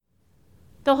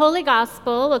The Holy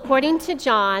Gospel according to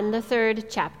John, the 3rd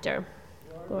chapter.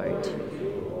 Lord.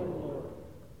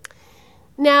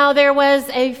 Now there was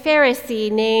a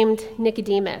Pharisee named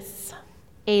Nicodemus,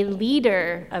 a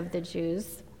leader of the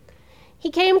Jews.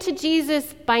 He came to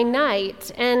Jesus by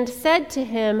night and said to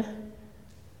him,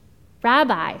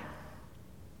 "Rabbi,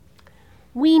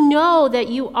 we know that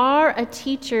you are a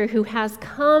teacher who has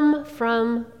come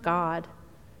from God.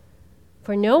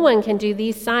 For no one can do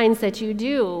these signs that you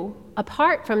do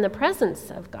apart from the presence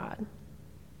of God."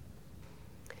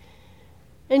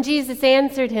 And Jesus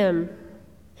answered him,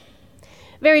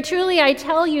 "Very truly I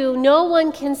tell you, no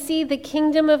one can see the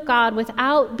kingdom of God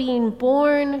without being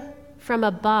born from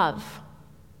above."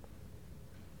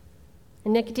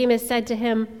 And Nicodemus said to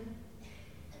him,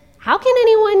 "How can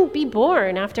anyone be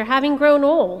born after having grown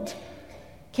old?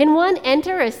 Can one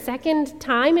enter a second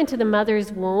time into the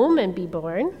mother's womb and be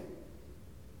born?"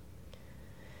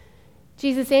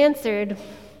 Jesus answered,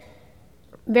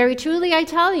 "Very truly I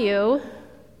tell you,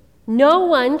 no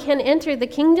one can enter the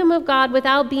kingdom of God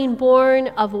without being born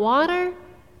of water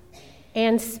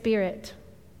and spirit.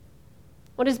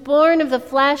 What is born of the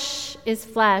flesh is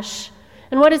flesh,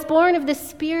 and what is born of the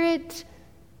spirit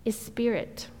is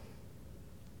spirit.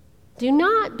 Do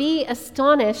not be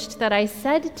astonished that I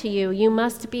said to you, you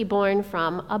must be born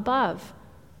from above.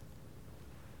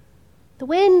 The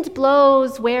wind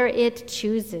blows where it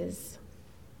chooses,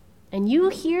 and you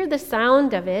hear the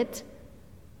sound of it,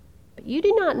 but you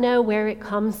do not know where it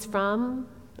comes from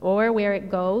or where it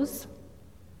goes.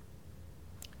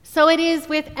 So it is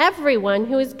with everyone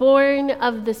who is born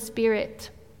of the Spirit."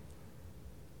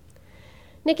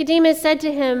 Nicodemus said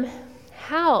to him,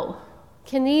 "How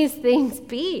can these things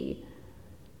be?"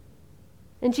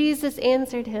 And Jesus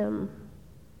answered him,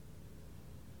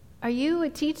 "Are you a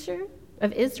teacher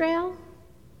of Israel,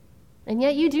 and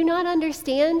yet you do not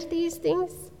understand these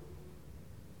things?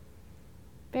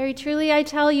 Very truly I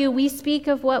tell you, we speak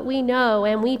of what we know,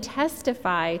 and we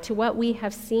testify to what we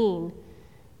have seen,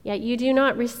 yet you do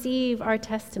not receive our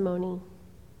testimony.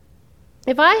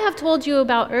 If I have told you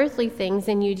about earthly things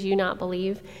and you do not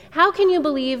believe, how can you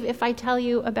believe if I tell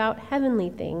you about heavenly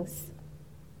things?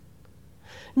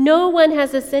 No one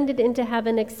has ascended into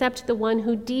heaven except the one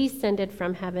who descended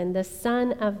from heaven, the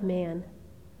Son of Man.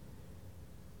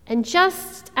 And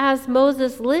just as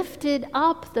Moses lifted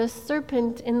up the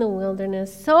serpent in the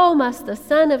wilderness, so must the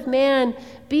Son of Man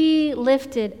be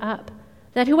lifted up,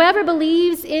 that whoever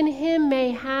believes in him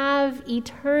may have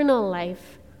eternal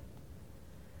life.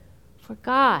 For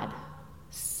God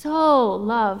so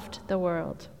loved the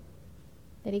world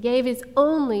that he gave his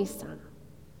only Son,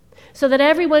 so that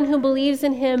everyone who believes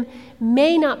in him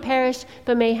may not perish,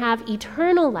 but may have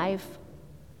eternal life.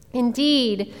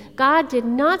 Indeed, God did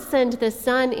not send the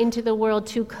Son into the world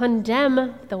to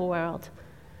condemn the world,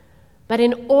 but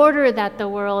in order that the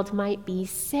world might be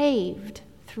saved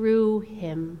through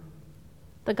him."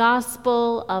 The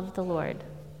Gospel of the Lord.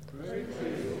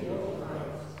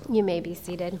 You may be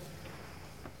seated.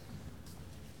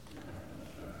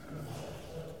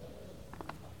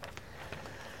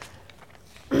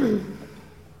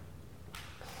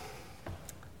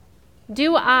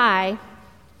 Do I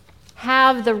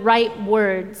have the right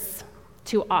words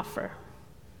to offer?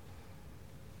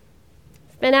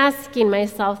 I've been asking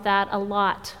myself that a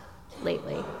lot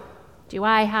lately. Do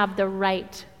I have the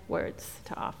right words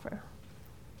to offer?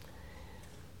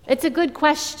 It's a good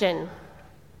question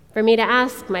for me to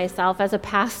ask myself as a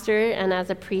pastor and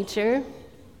as a preacher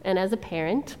and as a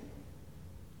parent.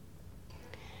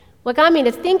 What got me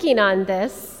to thinking on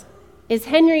this is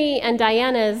Henry and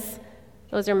Diana's,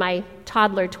 those are my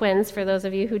toddler twins, for those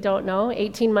of you who don't know,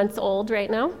 18 months old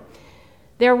right now.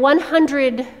 Their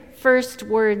 100 First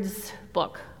Words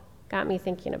book got me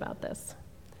thinking about this.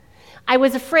 I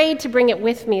was afraid to bring it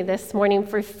with me this morning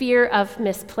for fear of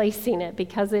misplacing it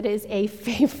because it is a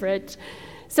favorite.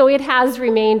 So it has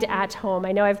remained at home.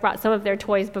 I know I've brought some of their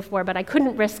toys before, but I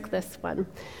couldn't risk this one.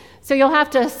 So you'll have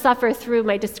to suffer through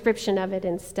my description of it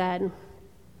instead.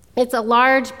 It's a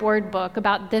large board book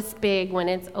about this big when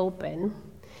it's open.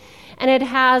 And it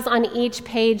has on each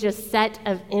page a set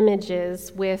of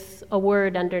images with a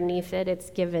word underneath it, its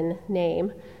given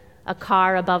name. A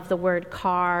car above the word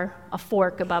car, a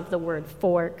fork above the word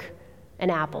fork, an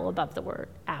apple above the word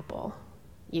apple.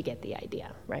 You get the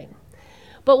idea, right?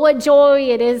 But what joy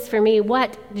it is for me,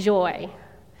 what joy,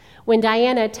 when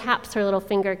Diana taps her little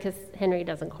finger, because Henry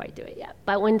doesn't quite do it yet,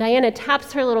 but when Diana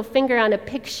taps her little finger on a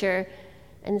picture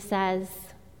and says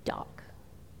dog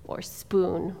or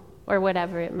spoon or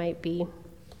whatever it might be.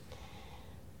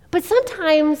 But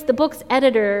sometimes the book's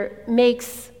editor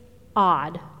makes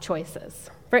odd choices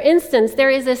For instance,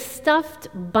 there is a stuffed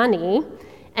bunny,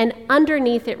 and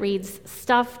underneath it reads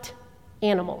stuffed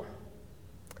animal.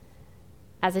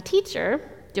 As a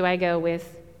teacher, do I go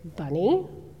with bunny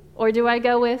or do I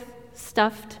go with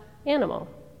stuffed animal?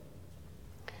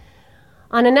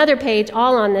 On another page,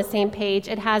 all on the same page,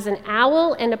 it has an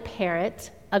owl and a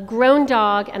parrot, a grown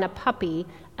dog and a puppy,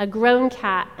 a grown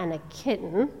cat and a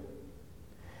kitten.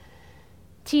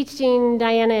 Teaching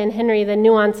Diana and Henry the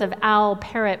nuance of owl,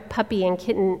 parrot, puppy, and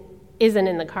kitten isn't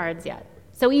in the cards yet.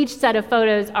 So each set of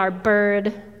photos are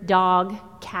bird, dog,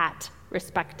 cat,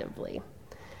 respectively.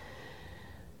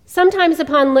 Sometimes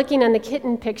upon looking on the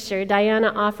kitten picture, Diana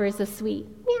offers a sweet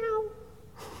meow.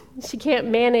 She can't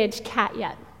manage cat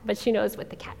yet, but she knows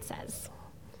what the cat says.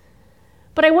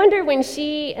 But I wonder when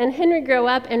she and Henry grow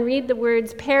up and read the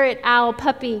words parrot, owl,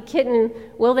 puppy, kitten,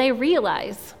 will they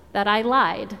realize that I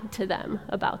lied to them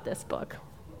about this book?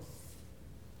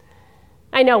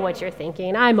 I know what you're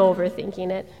thinking. I'm overthinking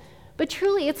it. But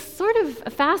truly, it's sort of a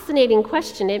fascinating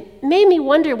question. It made me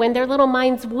wonder when their little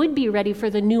minds would be ready for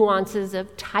the nuances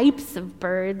of types of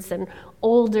birds and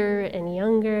older and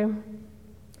younger.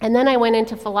 And then I went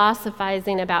into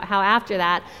philosophizing about how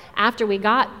after we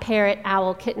got parrot,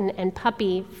 owl, kitten, and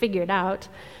puppy figured out,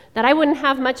 that I wouldn't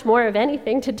have much more of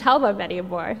anything to tell them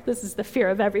anymore. This is the fear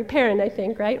of every parent, I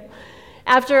think, right?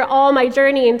 After all my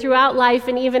journeying throughout life,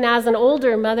 and even as an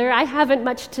older mother, I haven't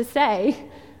much to say.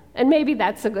 And maybe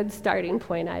that's a good starting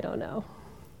point, I don't know.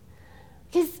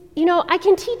 Because, I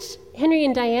can teach Henry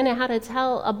and Diana how to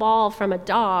tell a ball from a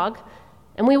dog,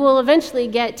 and we will eventually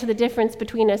get to the difference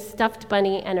between a stuffed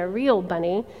bunny and a real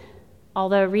bunny,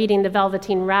 although reading The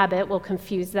Velveteen Rabbit will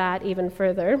confuse that even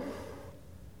further.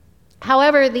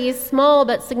 However, these small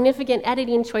but significant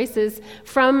editing choices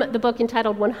from the book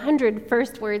entitled 100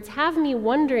 First Words have me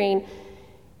wondering,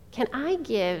 can I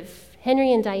give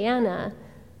Henry and Diana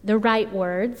the right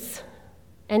words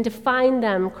and define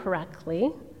them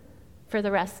correctly for the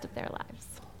rest of their lives?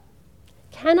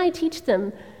 Can I teach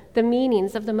them the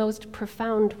meanings of the most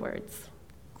profound words?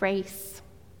 Grace,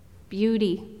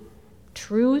 beauty,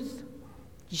 truth,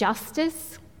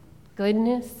 justice,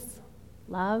 goodness,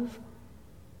 love.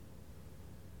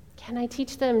 Can I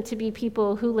teach them to be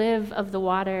people who live of the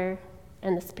water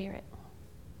and the Spirit?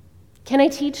 Can I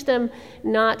teach them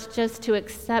not just to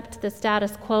accept the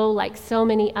status quo like so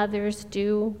many others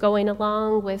do, going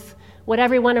along with what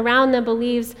everyone around them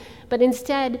believes, but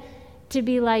instead to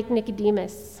be like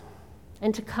Nicodemus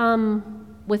and to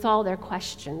come with all their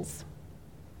questions?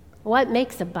 What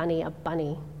makes a bunny a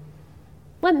bunny?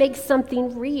 What makes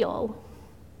something real?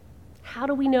 How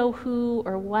do we know who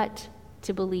or what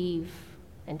to believe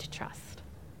and to trust?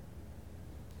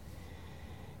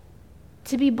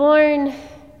 To be born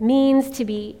means to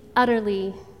be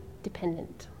utterly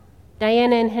dependent.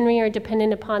 Diana and Henry are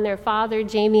dependent upon their father,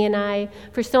 Jamie and I,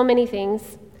 for so many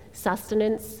things: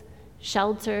 sustenance,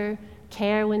 shelter,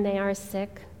 care when they are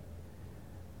sick.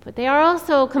 But they are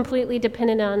also completely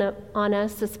dependent on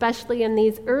us, especially in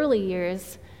these early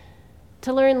years,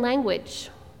 to learn language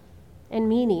and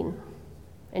meaning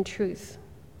and truth.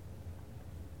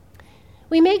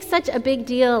 We make such a big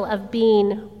deal of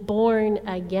being born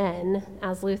again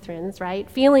as Lutherans, right?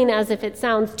 Feeling as if it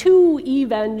sounds too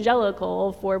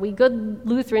evangelical for we good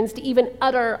Lutherans to even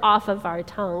utter off of our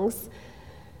tongues.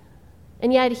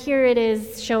 And yet here it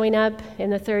is showing up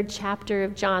in the 3rd chapter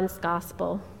of John's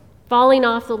Gospel, falling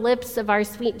off the lips of our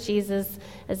sweet Jesus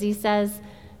as he says,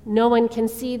 "No one can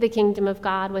see the kingdom of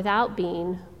God without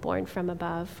being born from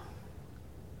above."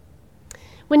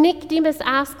 When Nicodemus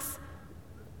asks,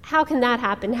 how can that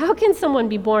happen? How can someone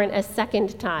be born a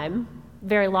second time?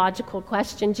 Very logical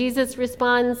question. Jesus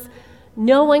responds,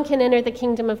 "No one can enter the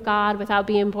kingdom of God without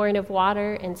being born of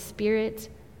water and spirit.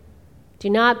 Do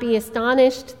not be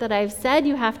astonished that I've said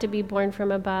you have to be born from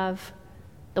above.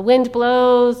 The wind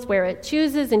blows where it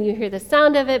chooses, and you hear the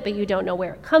sound of it, but you don't know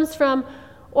where it comes from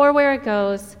or where it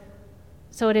goes.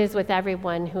 So it is with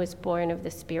everyone who is born of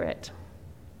the Spirit."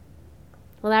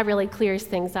 Well, that really clears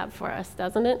things up for us,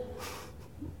 doesn't it?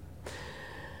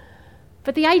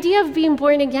 But the idea of being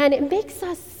born again, it makes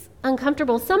us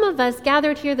uncomfortable. Some of us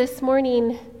gathered here this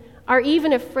morning are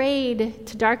even afraid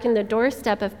to darken the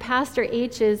doorstep of Pastor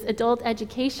H's adult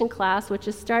education class, which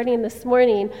is starting this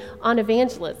morning on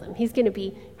evangelism. He's going to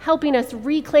be helping us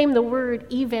reclaim the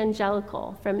word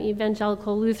evangelical from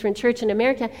Evangelical Lutheran Church in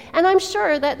America. And I'm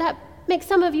sure that makes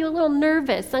some of you a little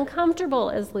nervous,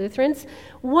 uncomfortable as Lutherans,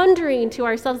 wondering to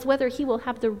ourselves whether he will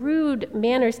have the rude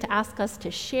manners to ask us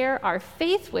to share our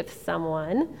faith with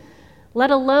someone, let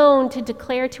alone to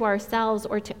declare to ourselves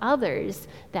or to others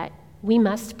that we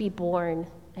must be born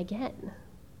again.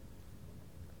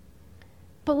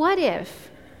 But what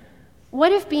if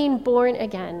What if being born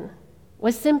again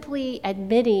was simply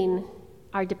admitting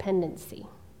our dependency?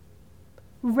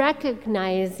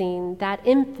 Recognizing that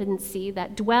infancy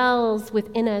that dwells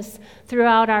within us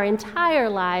throughout our entire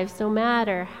lives, no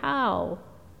matter how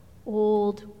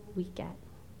old we get.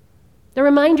 The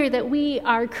reminder that we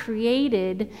are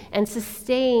created and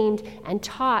sustained and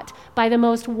taught by the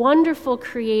most wonderful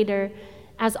Creator,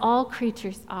 as all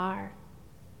creatures are.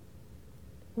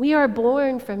 We are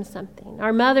born from something,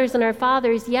 our mothers and our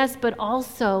fathers, yes, but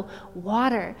also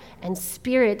water and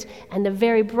spirit and the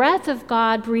very breath of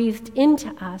God breathed into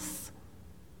us.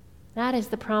 That is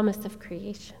the promise of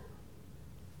creation.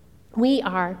 We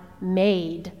are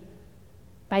made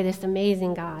by this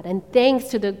amazing God, and thanks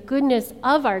to the goodness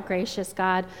of our gracious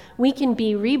God, we can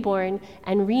be reborn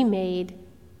and remade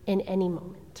in any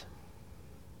moment.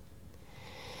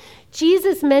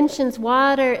 Jesus mentions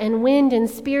water and wind and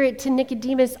spirit to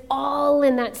Nicodemus all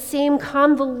in that same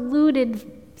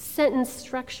convoluted sentence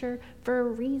structure for a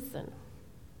reason.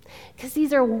 Because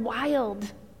these are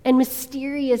wild and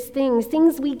mysterious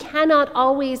things we cannot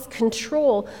always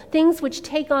control, things which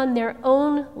take on their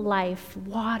own life,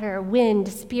 water, wind,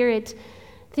 spirit,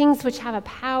 things which have a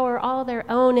power all their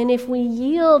own. And if we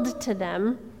yield to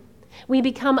them, we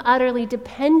become utterly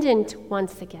dependent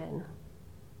once again.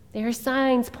 They are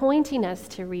signs pointing us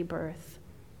to rebirth.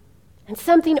 And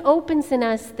something opens in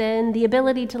us then, the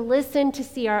ability to listen, to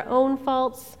see our own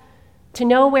faults, to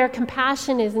know where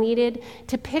compassion is needed,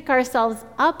 to pick ourselves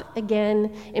up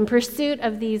again in pursuit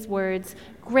of these words,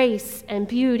 grace and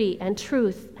beauty and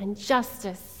truth and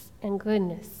justice and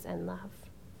goodness and love.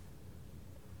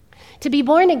 To be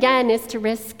born again is to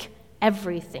risk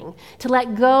everything, to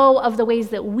let go of the ways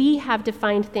that we have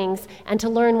defined things and to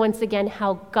learn once again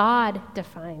how God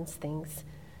defines things.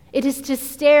 It is to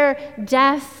stare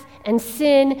death and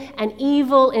sin and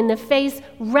evil in the face,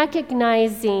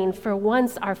 recognizing for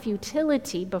once our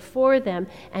futility before them,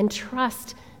 and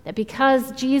trust that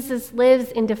because Jesus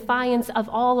lives in defiance of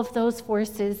all of those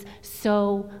forces,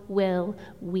 so will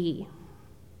we.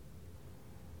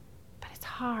 But it's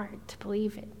hard to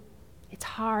believe it. It's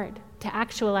hard to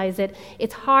actualize it.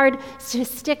 It's hard to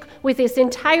stick with this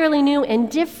entirely new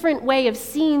and different way of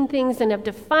seeing things and of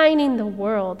defining the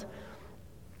world.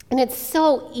 And it's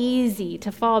so easy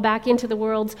to fall back into the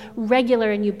world's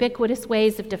regular and ubiquitous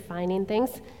ways of defining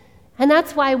things. And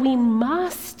that's why we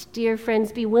must, dear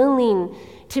friends, be willing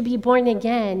to be born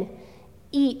again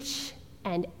each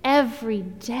and every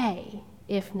day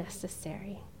if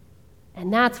necessary.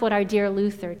 And that's what our dear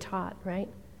Luther taught, right?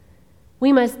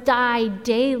 We must die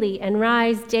daily and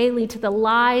rise daily to the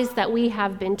lies that we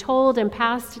have been told and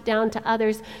passed down to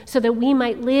others so that we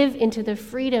might live into the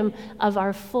freedom of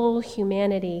our full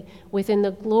humanity within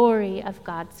the glory of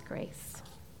God's grace.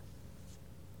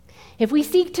 If we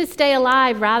seek to stay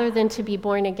alive rather than to be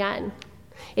born again,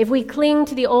 if we cling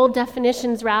to the old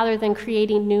definitions rather than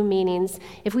creating new meanings,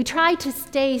 if we try to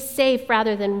stay safe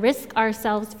rather than risk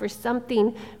ourselves for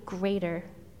something greater,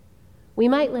 we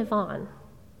might live on.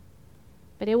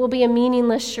 But it will be a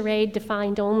meaningless charade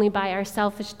defined only by our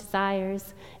selfish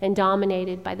desires and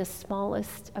dominated by the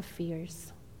smallest of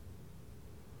fears.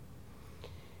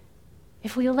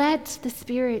 If we let the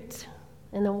Spirit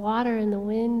and the water and the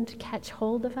wind catch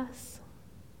hold of us,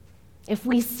 if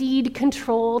we cede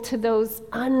control to those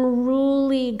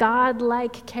unruly,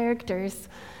 God-like characters,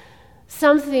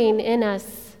 something in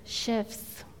us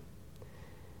shifts.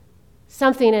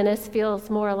 Something in us feels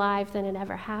more alive than it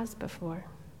ever has before.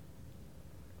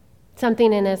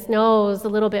 Something in us knows a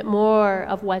little bit more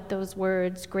of what those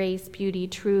words, grace, beauty,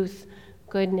 truth,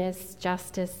 goodness,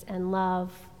 justice, and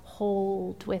love,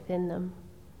 hold within them.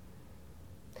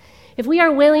 If we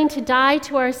are willing to die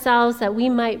to ourselves that we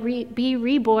might be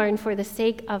reborn for the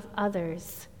sake of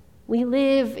others, we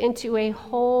live into a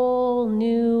whole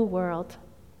new world,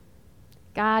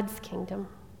 God's kingdom,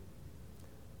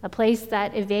 a place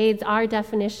that evades our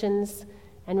definitions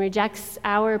and rejects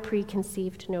our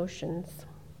preconceived notions.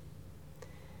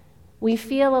 We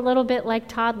feel a little bit like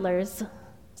toddlers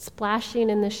splashing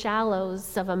in the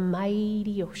shallows of a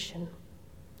mighty ocean,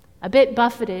 a bit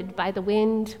buffeted by the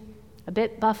wind, a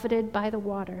bit buffeted by the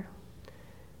water,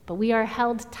 but we are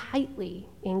held tightly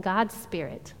in God's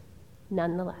Spirit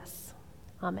nonetheless.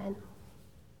 Amen.